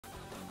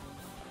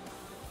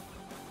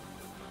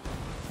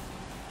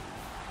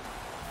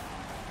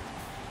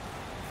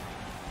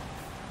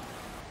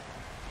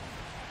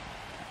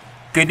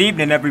Good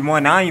evening,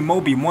 everyone. I am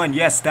Obi-Wan.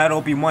 Yes, that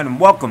Obi-Wan, and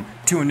welcome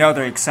to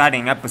another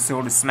exciting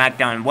episode of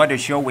SmackDown. What a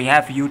show we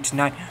have for you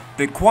tonight.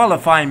 The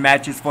qualifying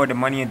matches for the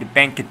Money in the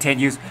Bank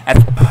continues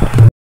as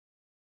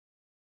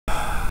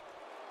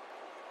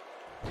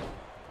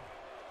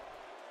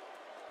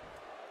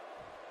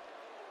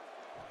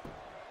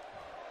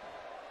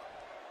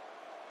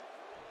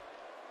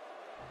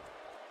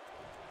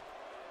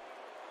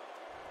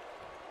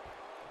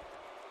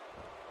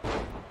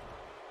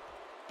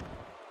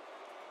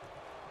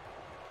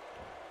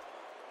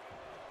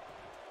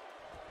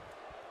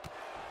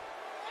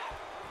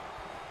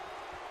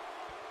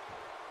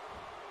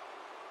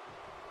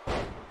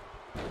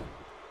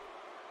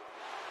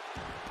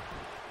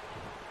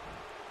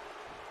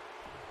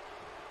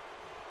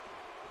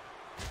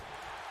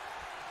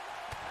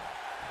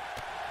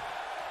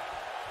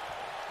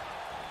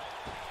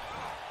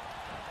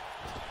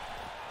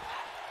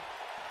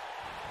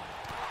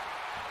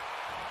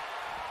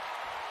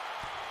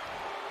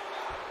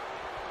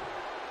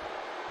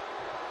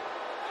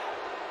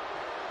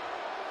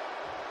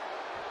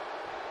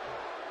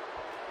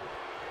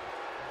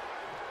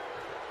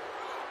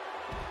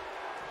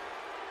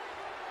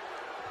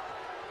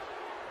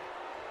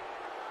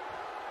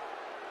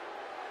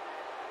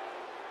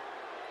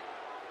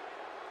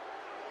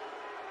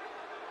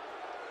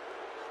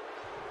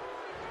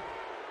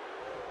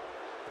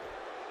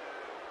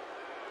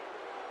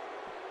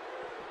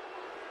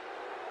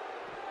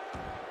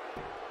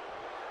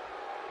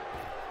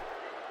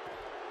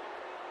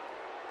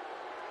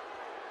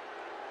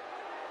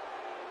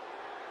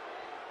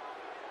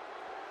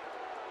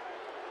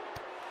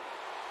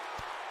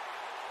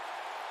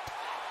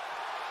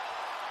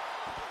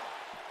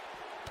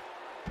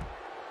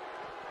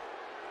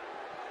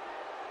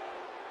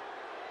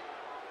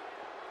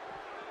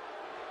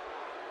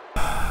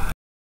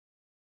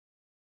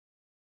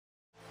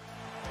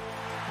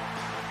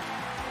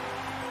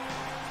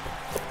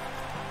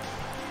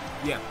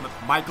yeah,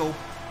 Michael.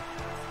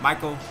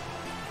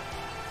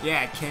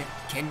 Yeah,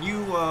 can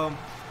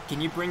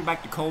you bring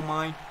back the coal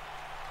mine?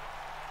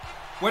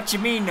 What you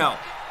mean, no?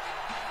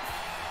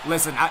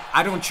 Listen,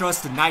 I don't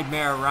trust the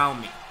nightmare around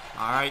me.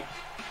 All right.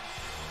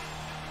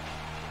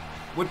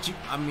 What you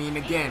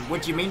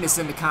mean it's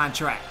in the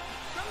contract?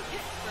 From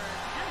Pittsburgh,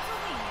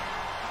 Pennsylvania,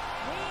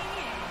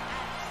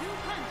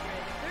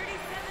 weighing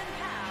in at 237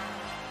 pounds,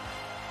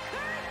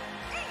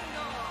 Kurt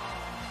Angle.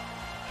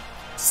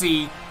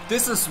 See,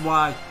 this is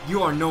why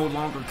you are no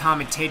longer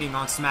commentating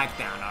on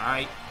SmackDown,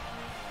 alright?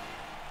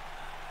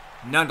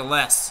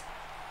 Nonetheless,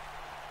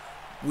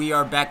 we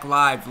are back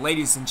live,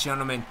 ladies and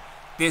gentlemen.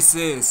 This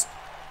is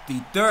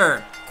the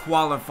third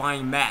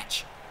qualifying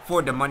match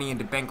for the Money in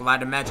the Bank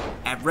ladder match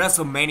at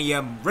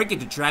WrestleMania. Ricky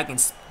the Dragon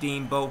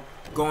Steamboat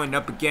going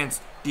up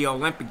against the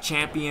Olympic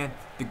champion,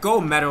 the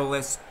gold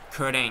medalist,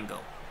 Kurt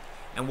Angle.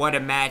 And what a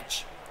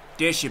match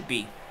this should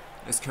be.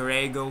 As Kurt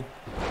Angle,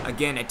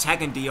 again,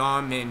 attacking the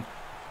arm, and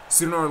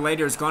sooner or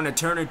later it's going to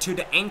turn into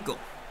the ankle.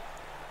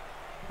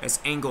 As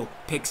Angle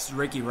picks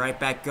Ricky right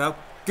back up.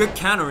 Good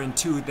counter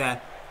into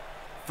that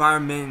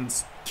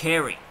fireman's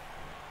carry.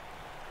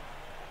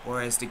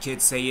 Or as the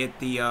kids say it,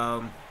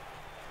 the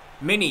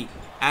mini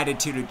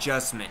attitude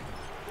adjustment.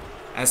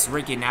 As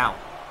Ricky now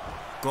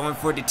going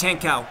for the 10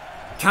 count.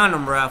 Count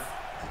him, ref.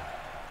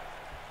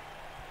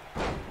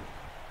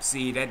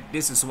 See,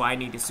 this is why I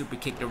need to super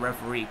kick the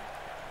referee.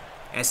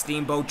 As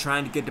Steamboat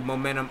trying to get the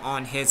momentum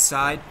on his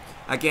side.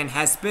 Again,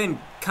 has been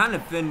kind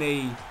of in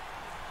a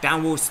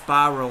downward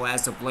spiral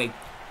as of late.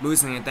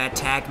 Losing at that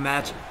tag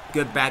match.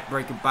 Good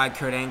backbreaker by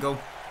Kurt Angle.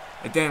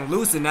 And then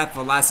losing that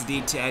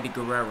velocity to Eddie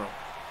Guerrero.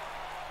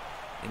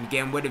 And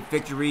again, with a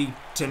victory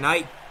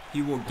tonight,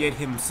 he will get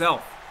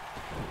himself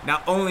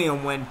not only a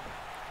win,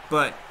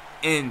 but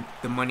in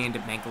the Money in the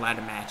Bank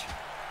ladder match.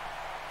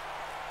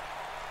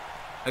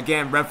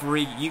 Again,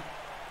 referee, you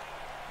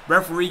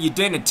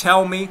didn't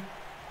tell me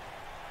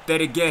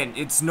that. Again,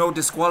 it's no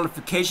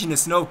disqualification,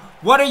 it's no...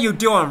 What are you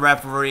doing,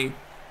 referee?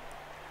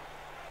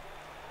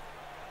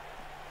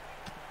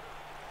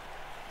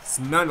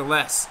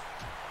 Nonetheless,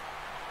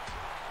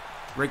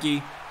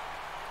 Ricky,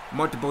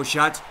 multiple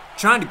shots,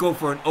 trying to go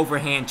for an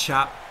overhand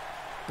chop,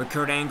 but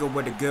Kurt Angle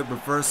with a good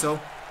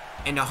reversal,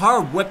 and a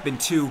hard whip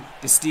into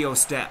the steel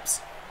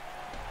steps.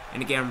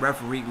 And again,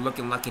 referee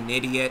looking like an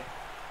idiot,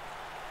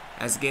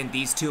 as again,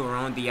 these two are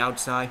on the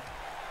outside.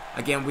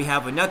 Again, we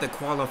have another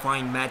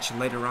qualifying match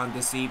later on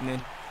this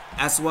evening,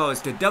 as well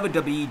as the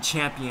WWE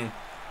Champion,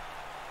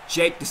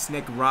 Jake the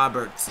Snake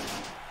Roberts,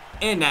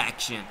 in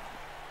action.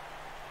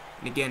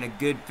 And again, a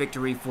good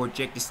victory for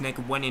Jake the Snake,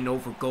 winning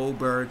over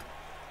Goldberg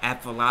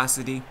at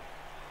Velocity.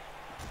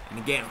 And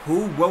again,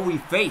 who will we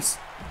face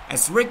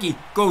as Ricky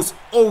goes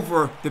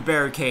over the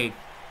barricade?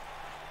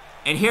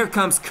 And here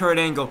comes Kurt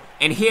Angle,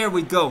 and here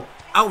we go,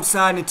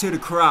 outside into the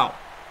crowd.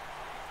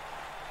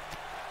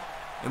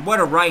 And what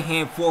a right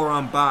hand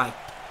forearm by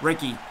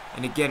Ricky.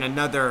 And again,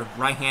 another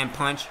right hand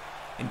punch.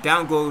 And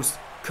down goes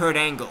Kurt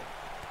Angle.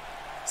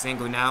 It's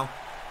Angle now,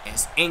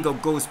 as Angle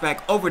goes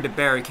back over the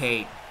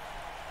barricade.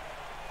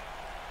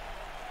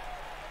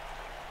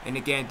 And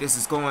again, this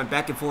is going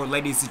back and forth,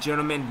 ladies and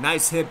gentlemen.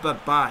 Nice hit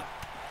but by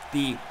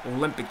the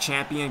Olympic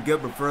champion.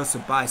 Good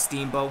reversal by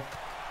Steamboat.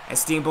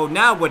 As Steamboat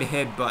now with a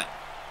headbutt.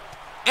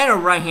 And a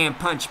right hand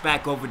punch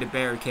back over the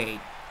barricade.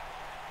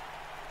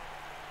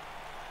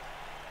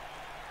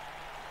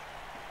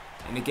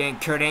 And again,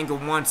 Kurt Angle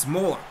wants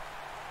more.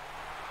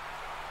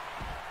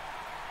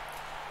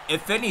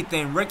 If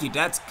anything, Ricky,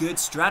 that's good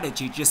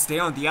strategy. Just stay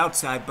on the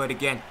outside. But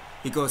again,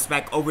 he goes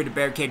back over the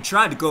barricade,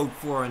 trying to go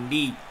for a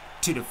knee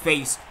to the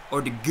face or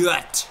the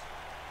gut.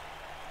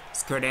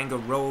 As Kurt Angle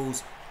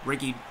rolls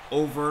Ricky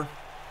over.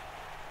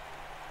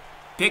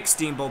 Picks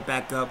Steamboat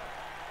back up.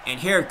 And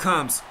here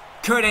comes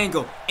Kurt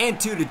Angle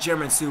into the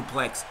German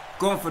suplex.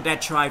 Going for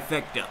that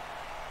trifecta.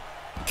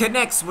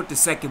 Connects with the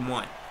second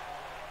one.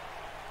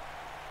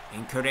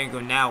 And Kurt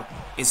Angle now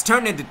is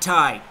turning the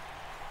tide.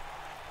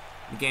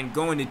 Again,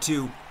 going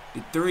into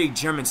the 3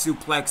 German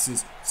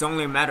suplexes. It's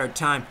only a matter of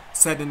time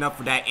setting up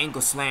for that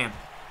ankle slam.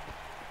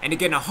 And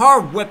again, a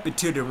hard whip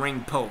into the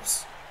ring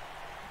post.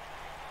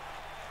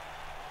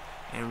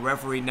 And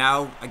referee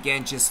now,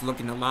 again, just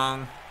looking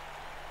along.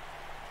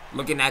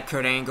 Looking at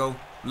Kurt Angle.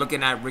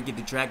 Looking at Ricky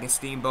the Dragon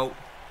Steamboat.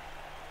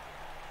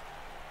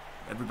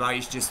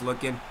 Everybody's just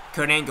looking.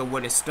 Kurt Angle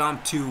with a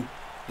stomp to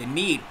the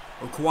knee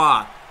or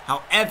quad.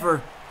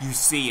 However you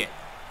see it.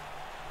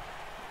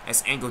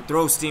 As Angle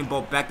throws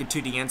Steamboat back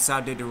into the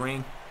inside of the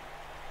ring.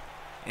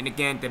 And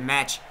again, the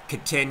match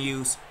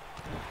continues.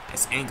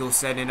 As Angle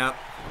setting up.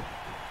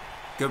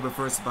 Good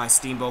reversal by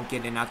Steamboat,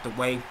 getting out the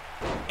way.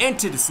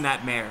 Into the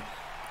snapmare.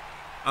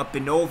 Up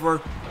and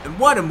over. And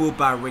what a move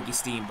by Ricky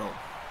Steamboat.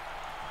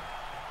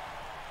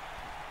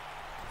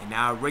 And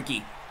now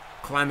Ricky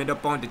climbing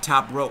up on the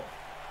top rope.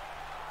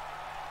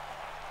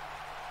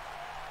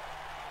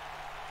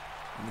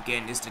 And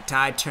again, it's the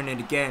tide turning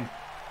again.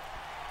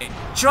 And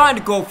trying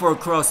to go for a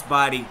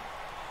crossbody.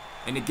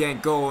 And again,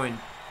 going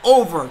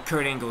over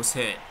Kurt Angle's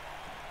head.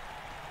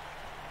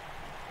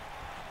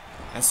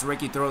 As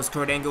Ricky throws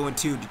Kurt Angle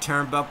into the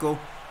turnbuckle.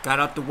 Got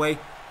out the way.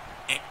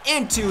 And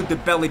into the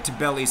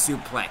belly-to-belly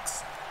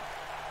suplex.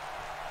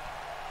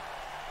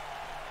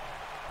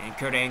 And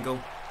Kurt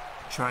Angle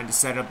trying to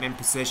set up in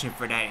position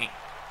for that.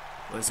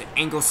 Was it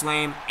angle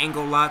slam,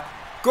 angle lock?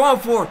 Going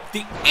for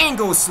the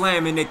angle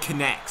slam, and it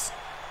connects.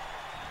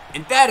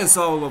 And that is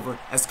all over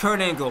as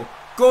Kurt Angle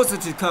goes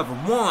into cover.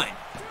 1,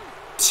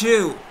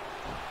 2,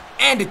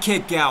 and a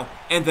kick out,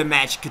 and the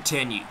match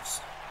continues.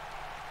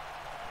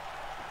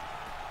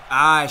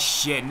 Ah,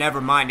 shit,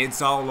 never mind,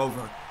 it's all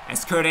over.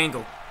 As Kurt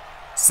Angle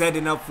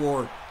setting up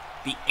for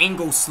the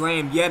angle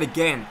slam yet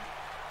again.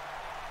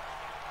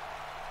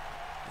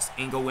 As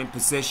Angle in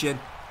position.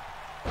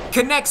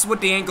 Connects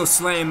with the angle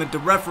slam, and the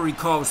referee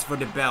calls for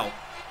the bell.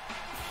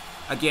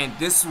 Again,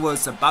 this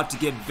was about to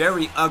get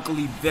very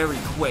ugly very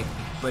quick,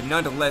 but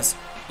nonetheless,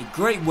 a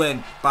great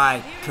win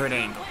by Kurt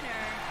Angle.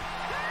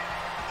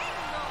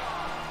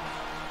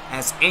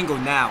 As Angle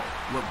now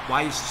with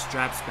white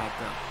straps back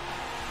up.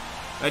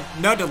 But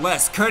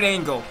nonetheless, Kurt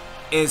Angle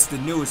is the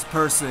newest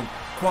person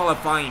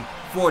qualifying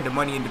for the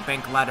Money in the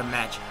Bank ladder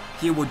match.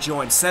 He will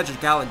join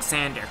Cedric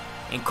Alexander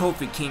and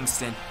Kofi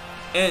Kingston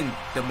in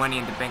the Money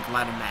in the Bank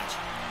ladder match.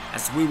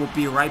 As we will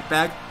be right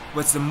back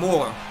with some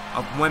more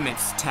of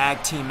women's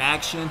tag team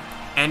action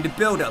and the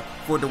build-up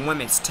for the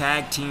women's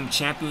tag team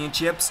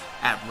championships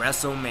at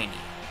WrestleMania.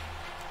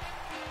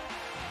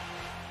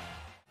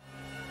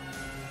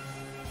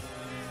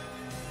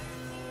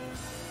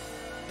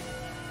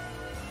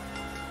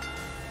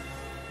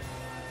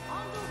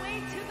 On the way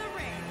to the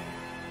ring,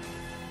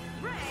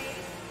 Ray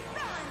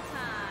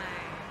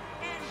Valentine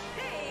and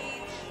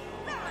Paige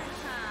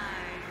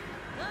Valentine,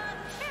 the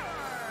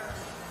Terror.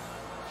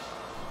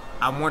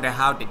 I wonder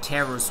how the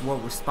Terrors will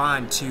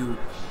respond to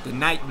the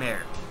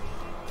Nightmare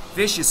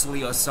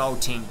viciously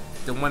assaulting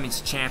the women's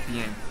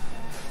champion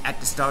at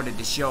the start of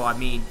the show. I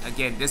mean,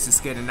 again, this is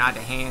getting out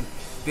of hand.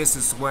 This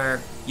is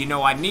where, you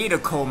know, I need a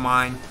coal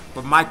mine,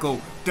 but Michael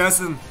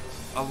doesn't.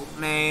 Oh,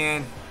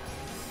 man.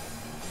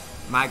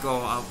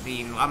 Michael, I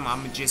mean,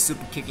 I'm just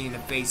super kicking in the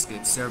face,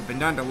 good sir. But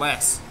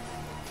nonetheless,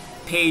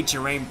 Paige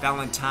and Ray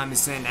Valentine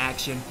is in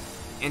action.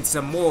 And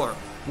some more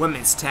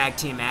women's tag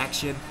team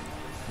action.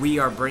 We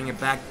are bringing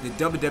back the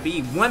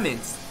WWE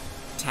Women's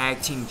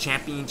Tag Team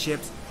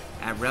Championships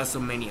at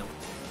WrestleMania.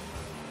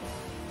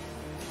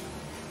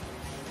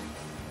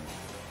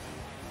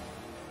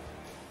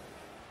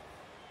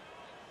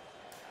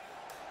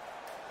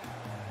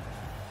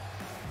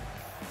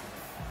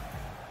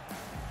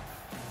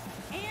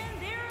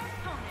 And their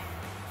opponent,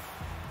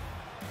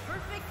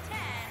 Perfect 10,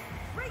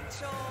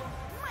 Rachel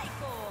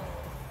Michael,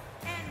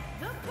 and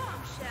the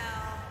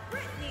Bombshell,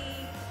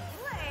 Brittany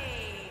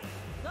Blade,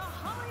 the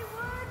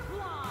Hollywood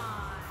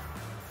Blonde.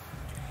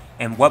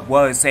 And what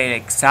was an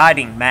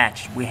exciting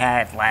match we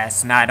had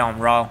last night on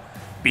Raw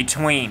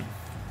between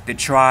the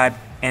Tribe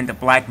and the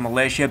Black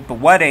Militia. But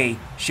what a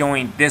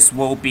showing this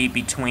will be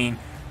between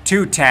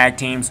two tag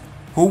teams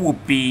who will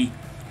be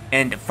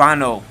in the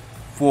final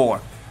for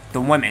the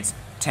women's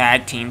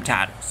tag team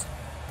titles.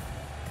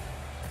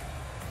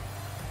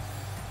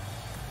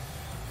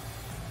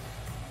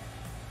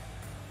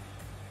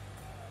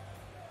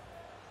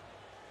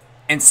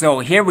 And so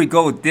here we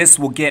go. This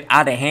will get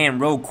out of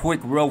hand real quick,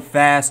 real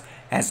fast,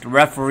 as the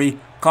referee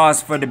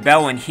calls for the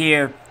bell. And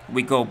here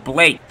we go.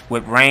 Blake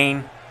with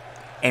Rain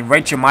and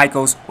Rachel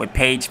Michaels with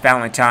Paige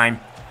Valentine.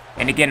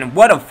 And again,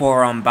 what a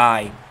forearm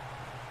by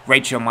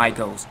Rachel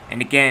Michaels. And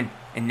again,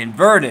 an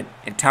inverted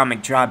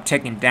atomic drop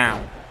taken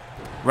down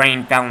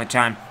Rain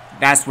Valentine.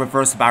 That's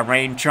reversed by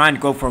Rain, trying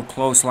to go for a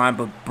clothesline,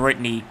 but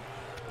Brittany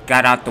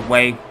got out the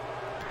way.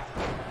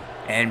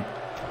 And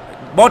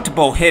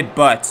multiple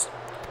headbutts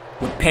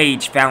with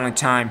Paige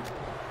Valentine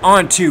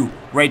onto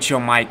Rachel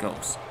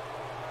Michaels.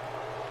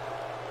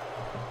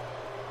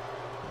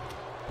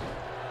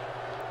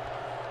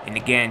 And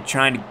again,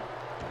 trying to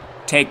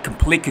take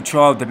complete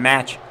control of the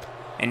match.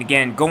 And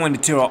again, going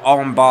into an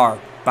arm bar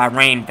by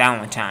Rain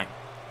Valentine.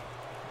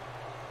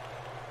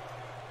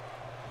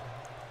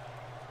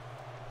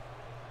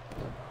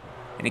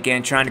 And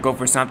again, trying to go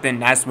for something.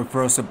 That's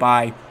reversal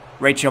by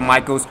Rachel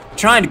Michaels.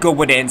 Trying to go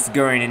with the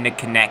Enziguri, and it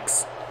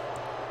connects.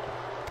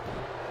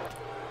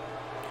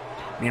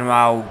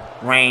 Meanwhile,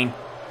 Rain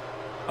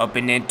up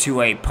and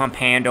into a pump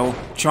handle.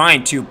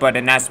 Trying to, but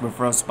then that's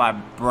reversed by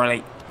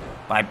Blake.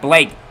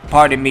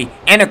 Pardon me.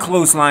 And a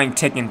clothesline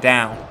taken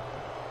down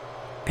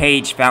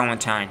Paige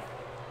Valentine.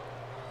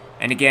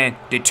 And again,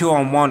 the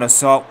 2-on-1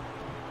 assault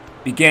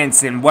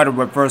begins, and what a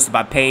reversal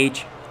by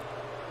Paige.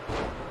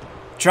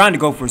 Trying to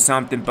go for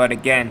something, but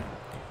again,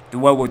 the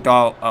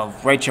wherewithal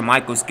of Rachel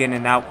Michaels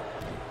getting out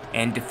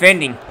and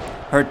defending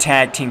her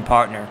tag team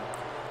partner.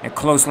 A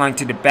clothesline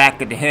to the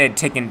back of the head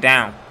taken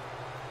down.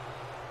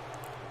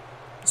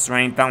 It's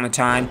Rain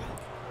Valentine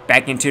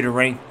back into the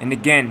ring, and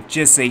again,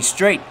 just a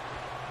straight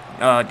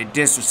the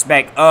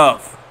disrespect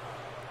of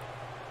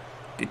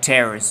the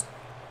terrorists.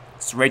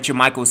 It's Rachel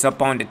Michaels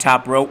up on the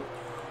top rope,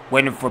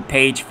 waiting for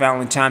Paige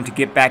Valentine to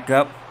get back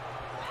up.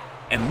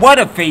 And what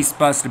a face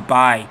buster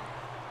by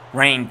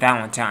Rain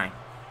Valentine.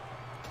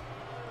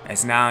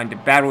 As now the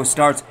battle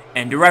starts,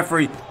 and the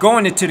referee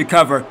going into the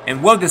cover,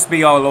 and will this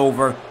be all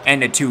over?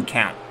 And the 2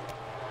 count.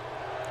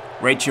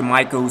 Rachel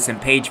Michaels and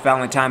Paige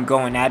Valentine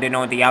going at it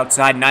on the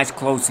outside. Nice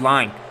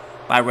clothesline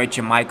by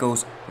Rachel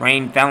Michaels.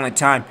 Rain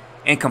Valentine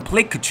in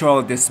complete control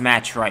of this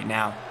match right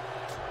now.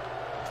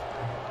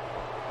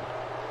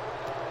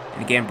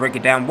 And again, break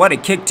it down. What a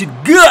kick to the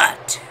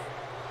gut.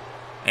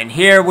 And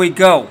here we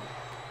go.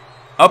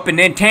 Up and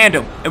in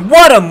tandem. And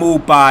what a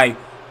move by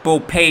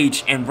both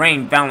Paige and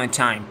Rain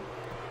Valentine.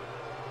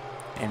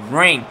 And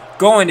Rain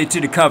going into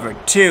the cover.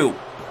 2.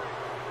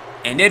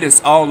 And it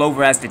is all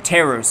over as the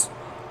Terrors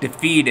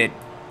defeated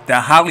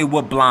the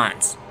Hollywood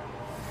Blondes.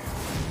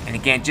 And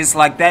again, just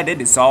like that,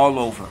 it is all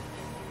over.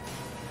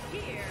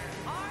 Here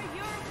are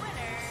your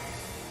winners,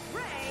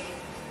 Ray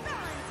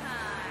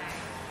Valentine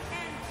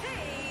and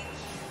Paige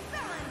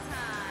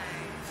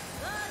Valentine,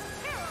 the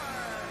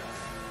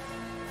Terrors.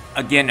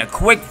 Again, a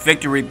quick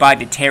victory by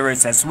the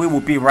Terrors, as we will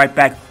be right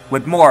back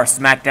with more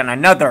SmackDown,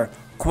 another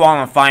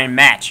qualifying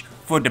match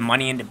for the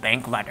Money in the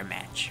Bank ladder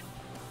match.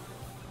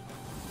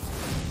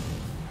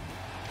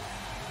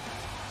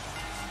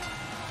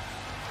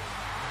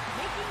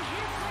 Making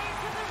his way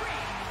to the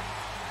ring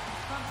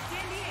from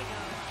San Diego,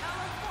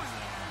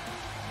 California,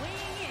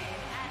 weighing in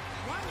at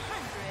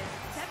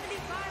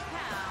 175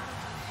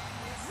 pounds,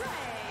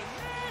 Rey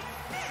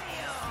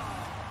Mysterio.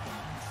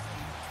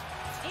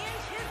 And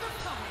his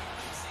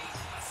opponent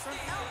from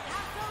El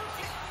Paso,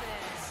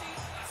 Texas,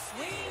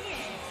 weighing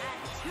in at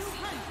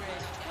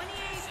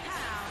 228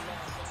 pounds,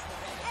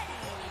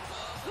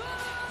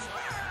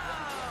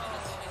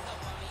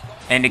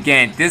 And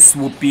again, this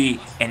will be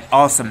an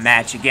awesome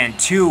match. Again,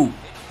 2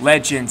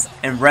 legends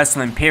in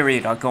wrestling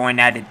period are going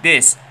at it.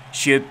 This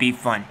should be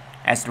fun,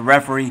 as the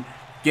referee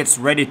gets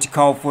ready to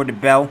call for the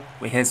bell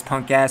with his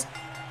punk ass.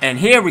 And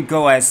here we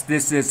go, as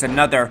this is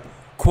another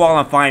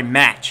qualifying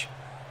match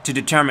to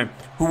determine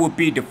who will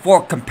be the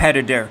 4th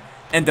competitor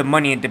in the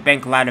Money in the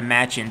Bank ladder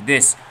match. And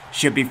this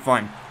should be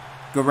fun.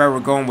 Guerrero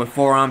going with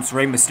forearms.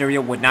 Rey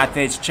Mysterio with knife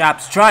edge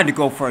chops, trying to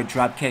go for a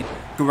drop kick.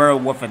 Guerrero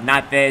with a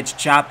knife edge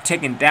chop,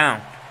 taking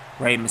down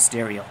Rey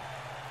Mysterio.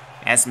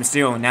 As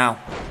Mysterio now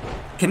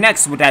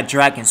connects with that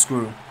dragon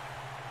screw.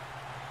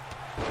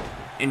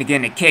 And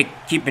again, a kick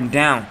keeping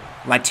down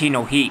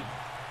Latino Heat.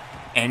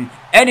 And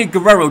Eddie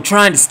Guerrero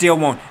trying to steal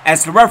one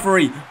as the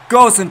referee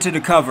goes into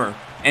the cover.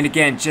 And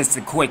again, just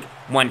a quick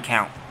 1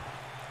 count.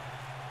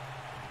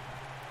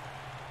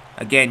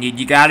 Again,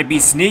 you gotta be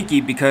sneaky,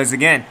 because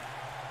again,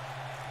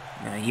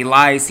 he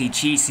lies, he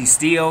cheats, he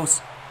steals.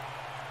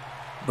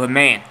 But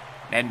man,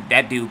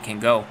 that dude can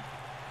go.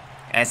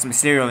 As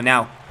Mysterio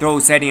now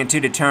throws Eddie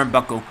into the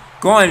turnbuckle,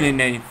 going in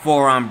the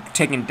forearm,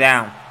 taking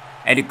down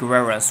Eddie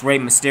Guerrero. As Rey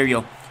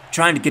Mysterio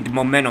trying to get the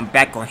momentum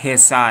back on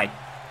his side.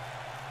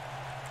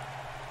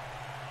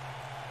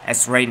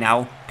 As Rey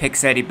now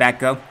picks Eddie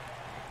back up,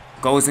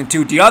 goes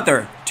into the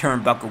other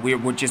turnbuckle.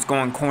 We're just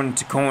going corner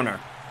to corner,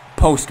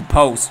 post to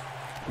post.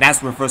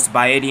 That's reversed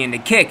by Eddie, and the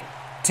kick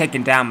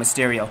taking down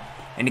Mysterio.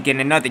 And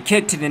again, another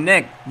kick to the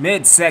neck,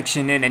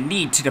 midsection, and a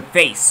knee to the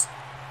face.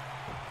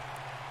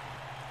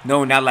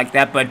 No, not like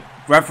that, but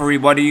referee,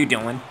 what are you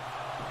doing?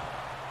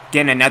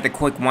 Getting another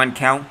quick 1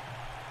 count.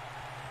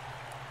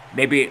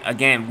 Maybe,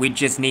 again, we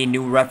just need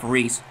new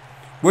referees.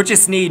 We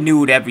just need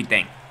new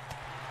everything.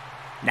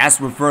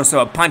 That's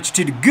reversal, a punch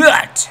to the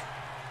gut.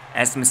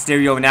 As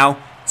Mysterio now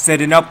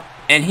setting up.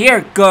 And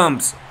here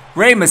comes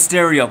Rey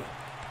Mysterio.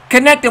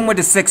 Connecting with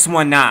the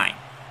 619.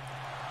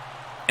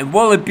 And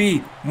will it be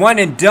one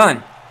and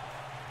done?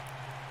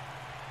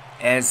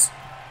 As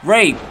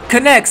Rey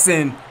connects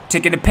and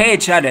taking a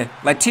page out of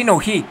Latino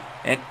Heat.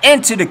 And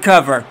into the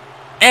cover.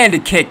 And a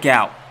kick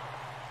out.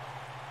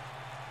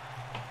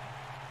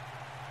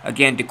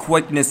 Again, the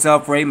quickness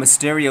of Rey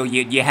Mysterio,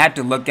 you had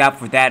to look out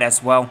for that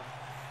as well.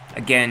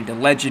 Again, the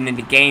legend in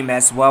the game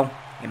as well.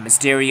 And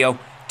Mysterio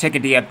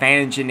taking the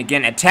advantage and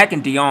again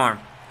attacking the arm.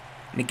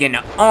 And again,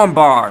 an arm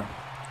bar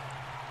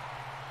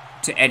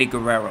to Eddie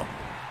Guerrero.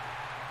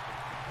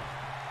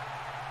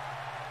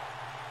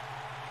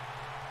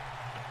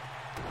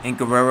 And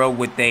Guerrero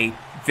with a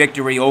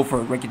victory over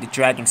Ricky the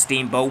Dragon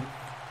Steamboat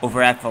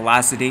over at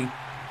Velocity.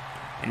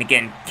 And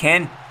again,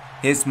 can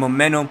his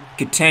momentum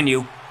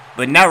continue?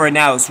 But not right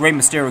now as Rey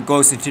Mysterio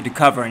goes into the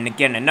cover. And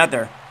again,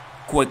 another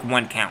quick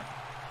 1 count.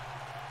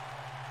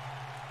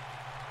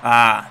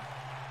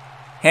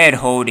 Head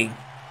holding.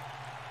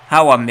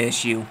 How I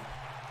miss you.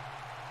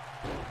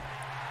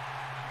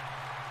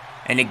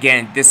 And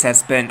again, this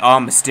has been all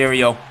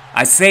Mysterio.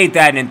 I say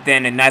that and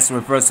then, and that's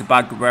reversed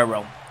by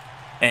Guerrero.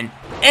 And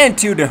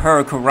into the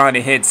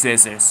Hurricanrana head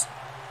scissors.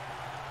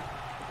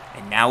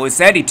 And now it's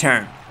Eddie's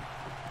turn.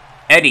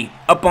 Eddie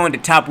up on the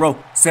top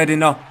rope,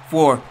 setting up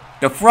for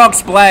the frog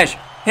splash,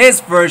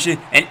 his version,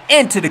 and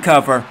into the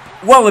cover.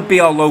 Will it be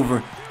all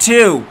over?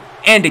 2,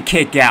 and a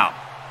kick out.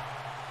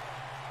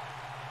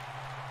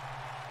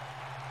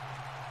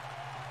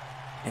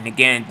 And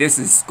again, this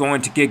is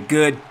going to get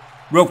good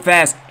real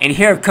fast. And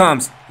here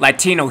comes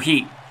Latino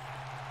Heat.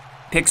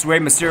 Picks Rey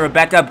Mysterio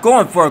back up,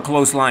 going for a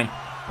clothesline.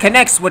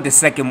 Connects with the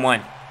second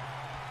one.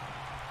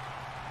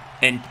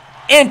 And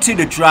into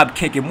the drop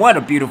kick. And what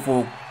a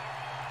beautiful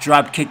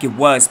drop kick it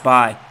was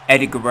by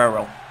Eddie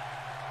Guerrero.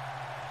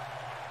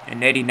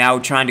 And Eddie now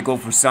trying to go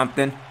for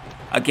something.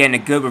 Again, a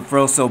good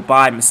reversal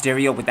by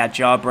Mysterio with that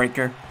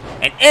jawbreaker.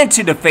 And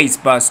into the face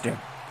buster.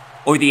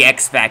 Or the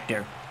X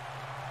Factor.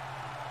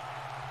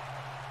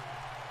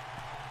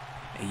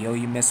 Hey, yo,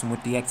 you messing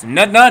with the X.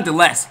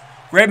 Nonetheless,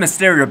 Rey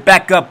Mysterio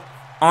back up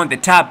on the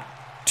top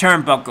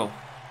turnbuckle.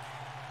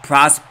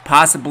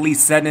 Possibly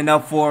setting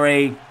up for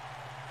a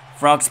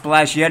frog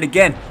splash yet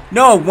again.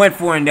 No, went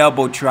for an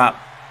elbow drop.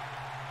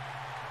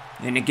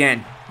 And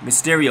again,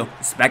 Mysterio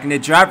is back in the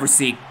driver's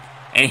seat.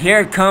 And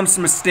here comes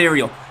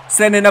Mysterio,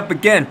 setting up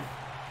again.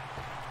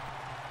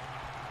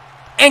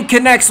 And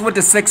connects with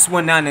the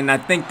 619, and I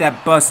think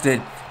that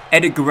busted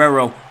Eddie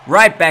Guerrero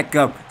right back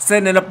up.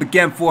 Setting up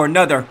again for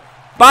another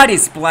body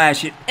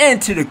splash and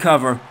into the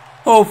cover,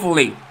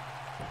 hopefully.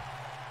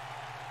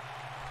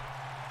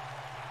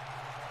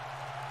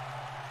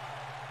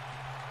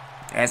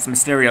 As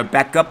Mysterio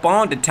back up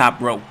on the top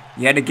rope,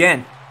 yet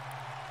again.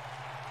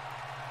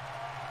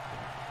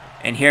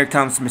 And here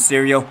comes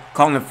Mysterio,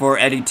 calling for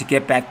Eddie to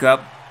get back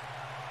up.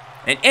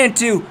 And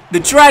into the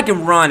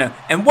Dragon Rana.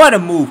 And what a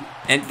move.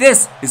 And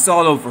this is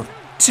all over.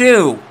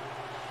 2.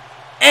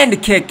 And the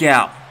kick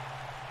out.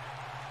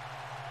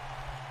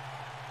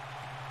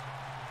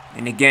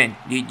 And again,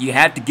 you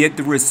have to give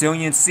the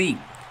resiliency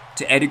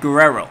to Eddie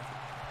Guerrero.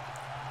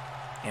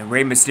 And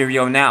Rey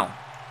Mysterio now.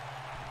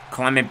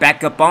 Climbing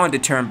back up on the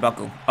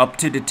turnbuckle. Up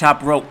to the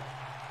top rope.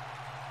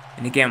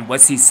 And again,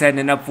 what's he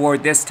setting up for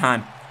this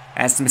time?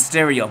 As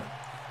Mysterio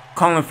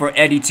calling for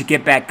Eddie to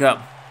get back up.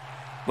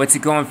 What's he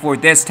going for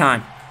this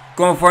time?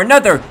 Going for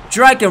another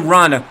Dragon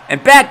Rana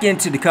and back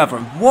into the cover.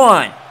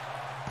 1,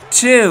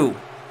 2,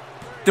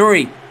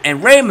 3.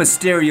 And Rey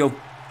Mysterio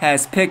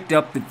has picked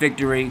up the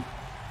victory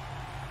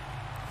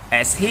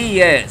as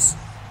he is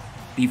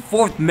the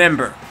 4th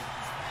member.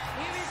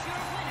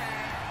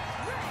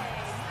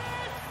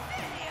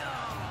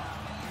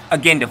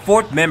 Again, the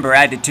 4th member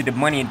added to the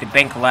Money in the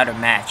Bank ladder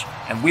match.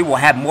 And we will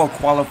have more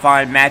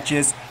qualifying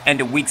matches in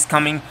the weeks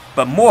coming,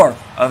 but more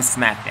of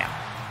SmackDown.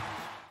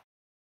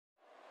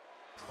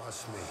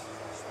 Trust me.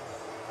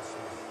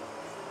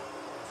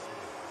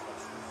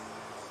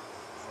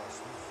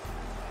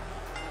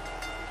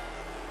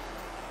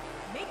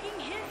 Making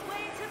his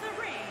way to the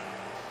ring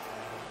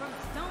from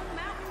Stone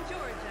Mountain,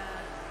 Georgia,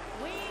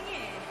 weighing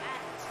in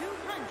at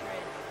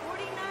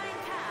 249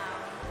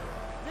 pounds,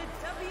 the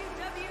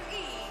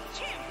WWE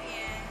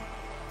Champion,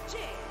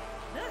 Jake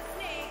the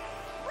Snake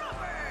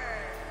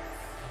Roberts.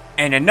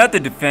 And another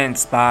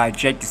defense by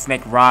Jake the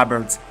Snake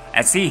Roberts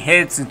as he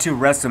heads into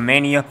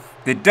WrestleMania,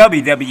 the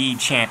WWE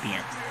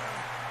Champion.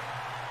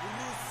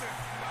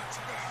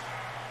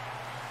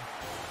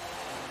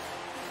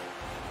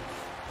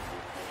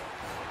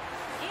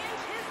 And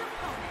his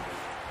opponent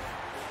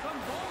from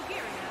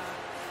Bulgaria,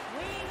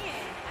 weighing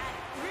in at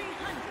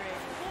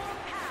 304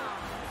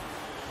 pounds,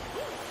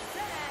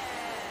 Rusev.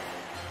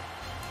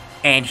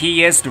 And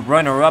he is the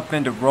runner-up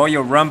in the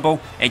Royal Rumble.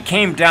 It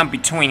came down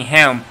between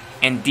him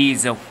and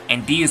Diesel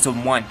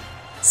won.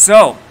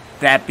 So,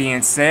 that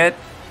being said,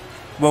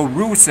 will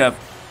Rusev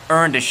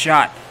earn the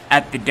shot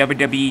at the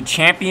WWE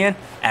Champion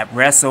at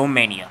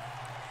WrestleMania.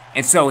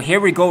 And so here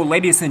we go,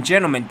 ladies and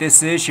gentlemen.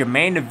 This is your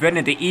main event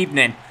of the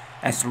evening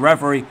as the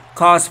referee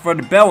calls for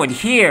the bell. And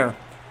here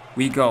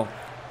we go.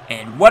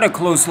 And what a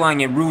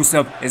clothesline, and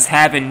Rusev is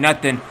having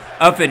nothing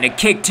other than a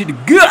kick to the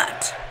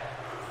gut.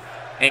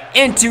 And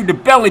into the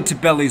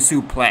belly-to-belly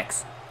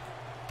suplex.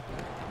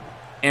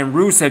 And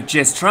Rusev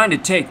just trying to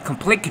take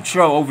complete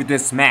control over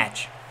this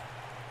match.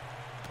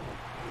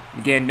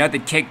 Again, another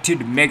kick to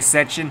the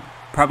midsection,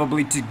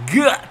 probably to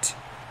gut.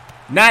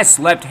 Nice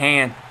left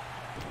hand.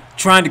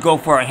 Trying to go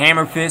for a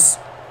hammer fist.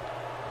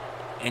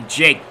 And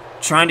Jake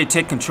trying to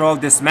take control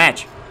of this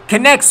match.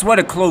 Connects with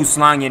a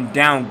clothesline and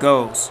down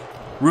goes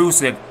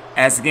Rusev,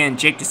 as again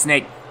Jake the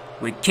Snake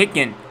with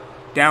kicking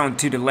down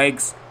to the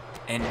legs.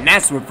 And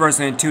that's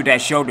reversing into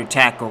that shoulder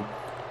tackle.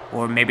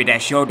 Or maybe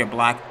that shoulder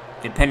block,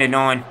 depending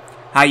on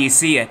how you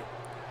see it.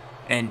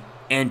 And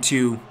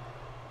into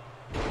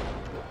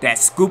that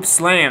scoop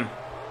slam.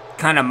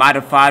 Kind of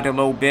modified a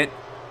little bit.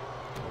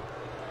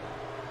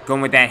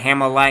 Going with that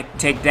hammer-like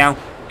takedown.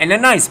 And a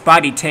nice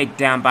body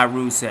takedown by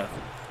Rusev.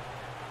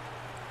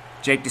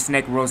 Jake the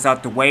Snake rolls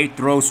out the way.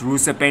 Throws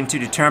Rusev into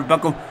the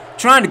turnbuckle.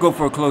 Trying to go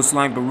for a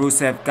clothesline, but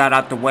Rusev got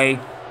out the way.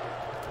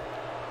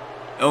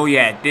 Oh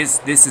yeah, this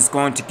is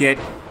going to get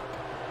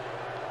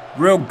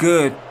real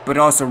good, but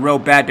also real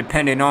bad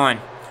depending on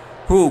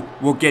who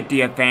will get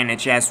the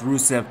advantage, as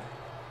Rusev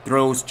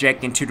throws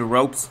Jake into the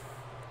ropes.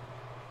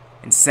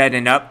 And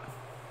setting up.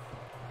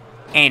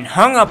 And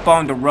hung up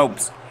on the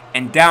ropes.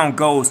 And down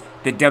goes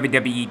the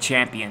WWE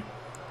Champion.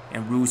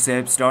 And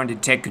Rusev starting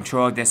to take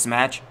control of this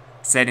match.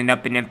 Setting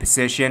up and in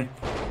position.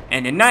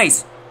 And a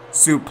nice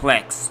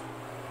suplex.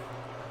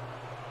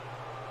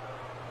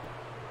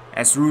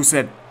 As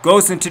Rusev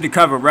goes into the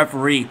cover,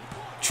 referee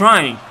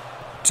trying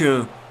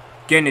to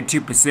get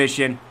into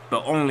position,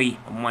 but only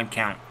on 1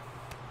 count.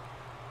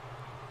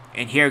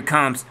 And here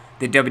comes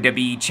the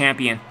WWE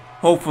Champion.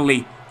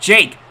 Hopefully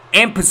Jake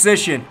in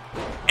position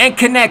and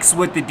connects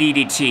with the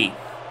DDT.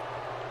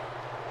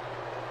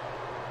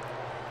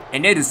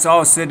 And it is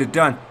all said and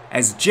done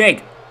as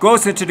Jake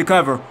goes into the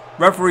cover.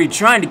 Referee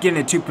trying to get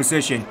into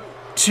position.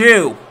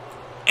 2.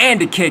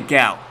 And a kick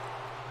out.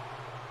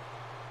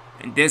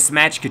 And this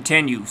match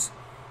continues.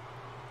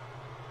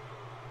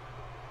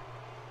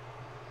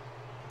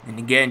 And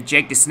again,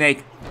 Jake the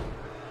Snake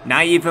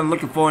not even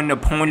looking for an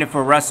opponent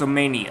for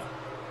WrestleMania.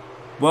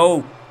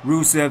 Will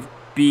Rusev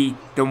be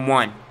the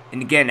one?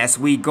 And again, as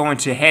we go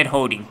into head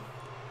holding.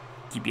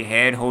 Keep your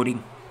head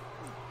holding.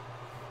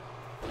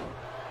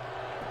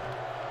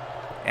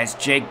 As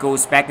Jake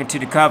goes back into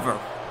the cover.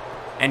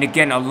 And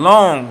again, a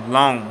long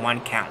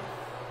 1 count.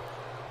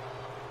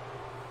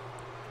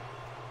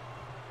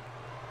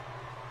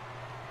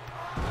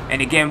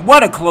 And again,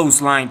 what a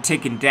clothesline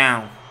ticking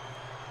down.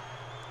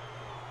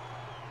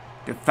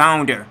 The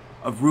founder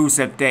of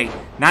Rusev Day.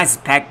 Nice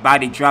packed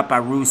body drop by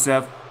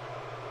Rusev.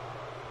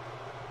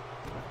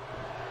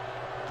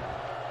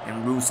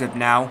 And Rusev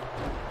now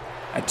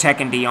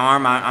attacking the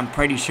arm. I'm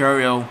pretty sure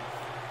he'll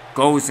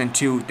goes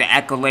into the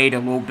accolade a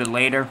little bit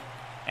later.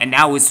 And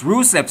now it's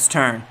Rusev's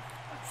turn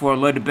for a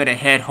little bit of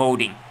head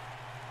holding.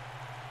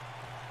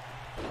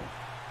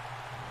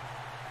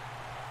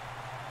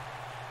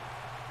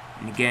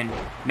 And again,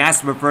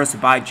 nice reversal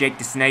by Jake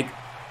the Snake.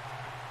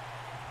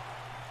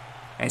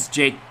 As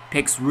Jake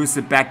picks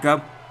Rusev back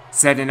up,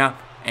 setting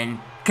up, and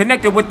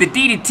connected with the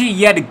DDT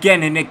yet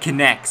again, and it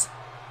connects.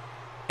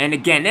 And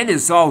again, it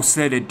is all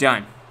said and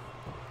done.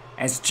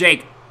 As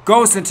Jake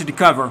goes into the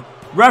cover,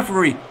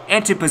 referee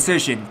into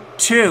position.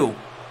 2.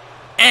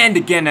 And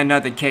again,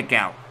 another kick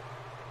out.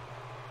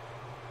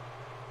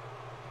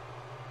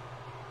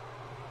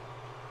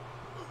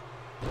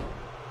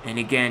 And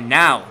again,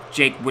 now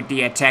Jake with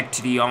the attack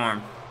to the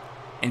arm.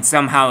 And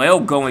somehow he'll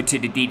go into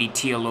the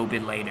DDT a little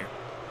bit later.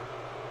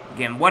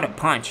 Again, what a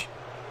punch.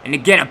 And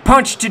again, a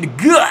punch to the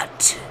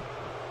gut.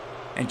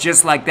 And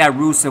just like that,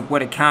 Rusev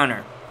with a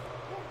counter.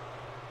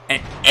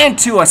 And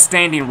into a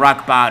standing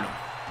rock bottom.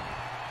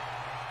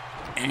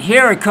 And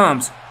here it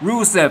comes.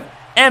 Rusev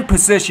in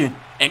position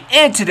and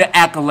into the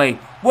accolade.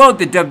 Will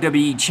the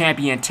WWE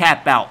Champion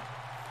tap out?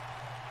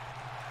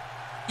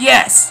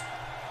 Yes.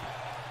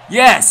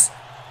 Yes.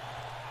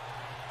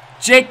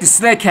 Jake the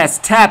Snake has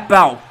tapped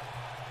out.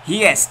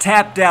 He has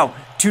tapped out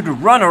to the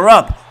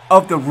runner-up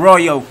of the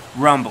Royal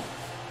Rumble.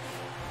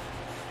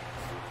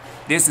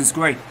 This is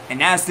great.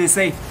 And as they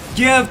say,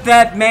 give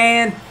that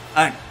man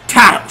a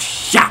title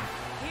shot.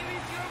 Here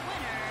is your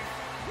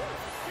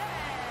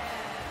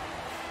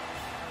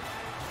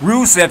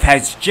winner, Rusev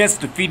has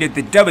just defeated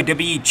the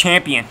WWE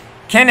Champion.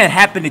 Can it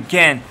happen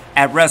again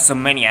at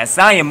WrestleMania? As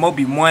I am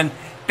Moby1,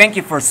 thank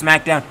you for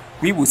SmackDown.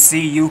 We will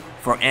see you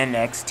for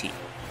NXT.